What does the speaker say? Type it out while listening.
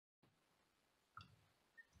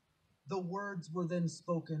The words were then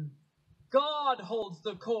spoken. God holds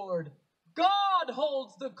the cord. God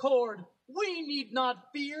holds the cord. We need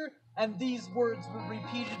not fear. And these words were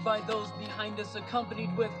repeated by those behind us,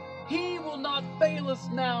 accompanied with, He will not fail us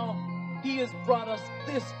now. He has brought us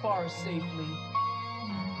this far safely.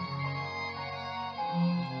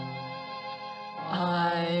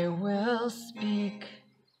 I will speak.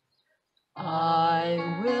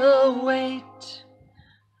 I will wait.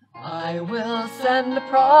 I will send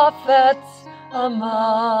prophets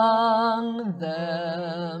among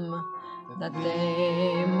them, that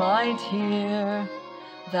they might hear,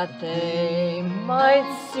 that they might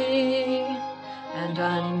see, and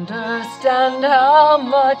understand how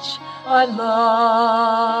much I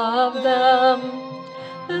love them.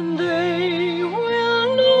 And they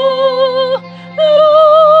will know that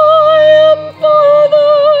I am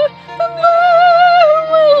Father, and they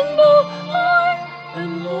will know I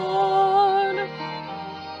am Lord.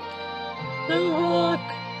 Then walk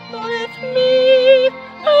with me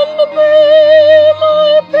and be my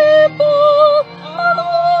people, and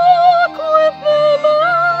walk with them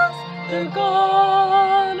as their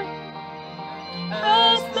God,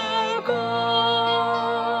 as their God.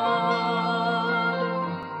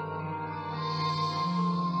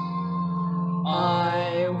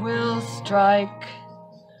 I will strike,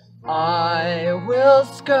 I will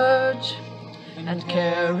scourge, and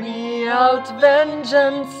carry out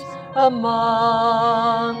vengeance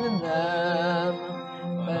among them.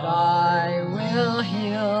 But I will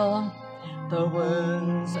heal the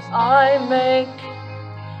wounds I make,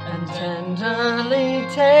 and tenderly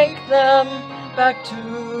take them back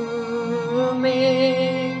to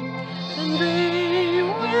me. And they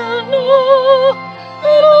will know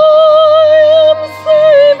that I am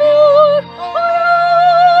Savior, I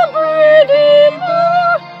am Redeemer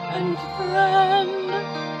and friend.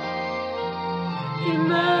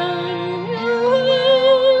 Emmanuel,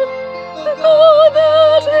 the God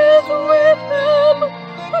that is with them,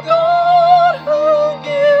 the God who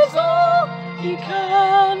gives all He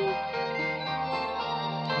can.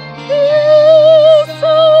 He is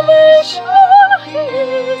salvation, He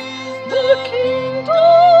is the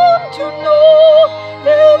kingdom. To know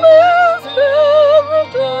Him is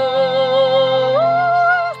paradise.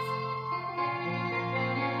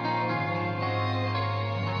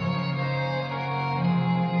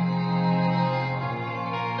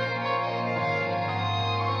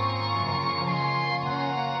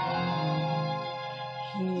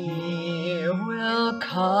 He will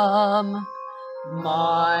come,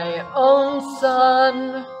 my own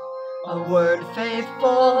Son, a word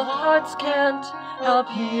faithful hearts can't help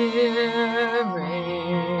hearing.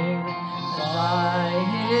 By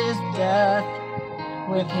His death,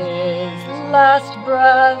 with His last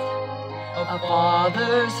breath, a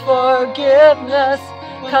Father's forgiveness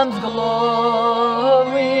comes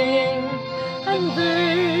glowing, and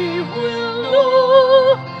they will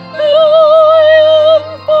know that I am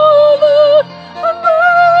Father, and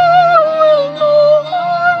they will know I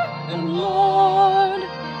am Lord.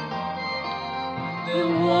 They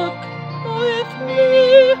walk with me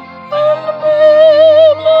and be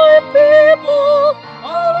my people.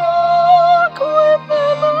 I'll walk with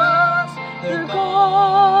them as their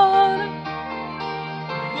God.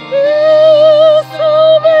 His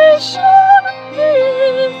salvation.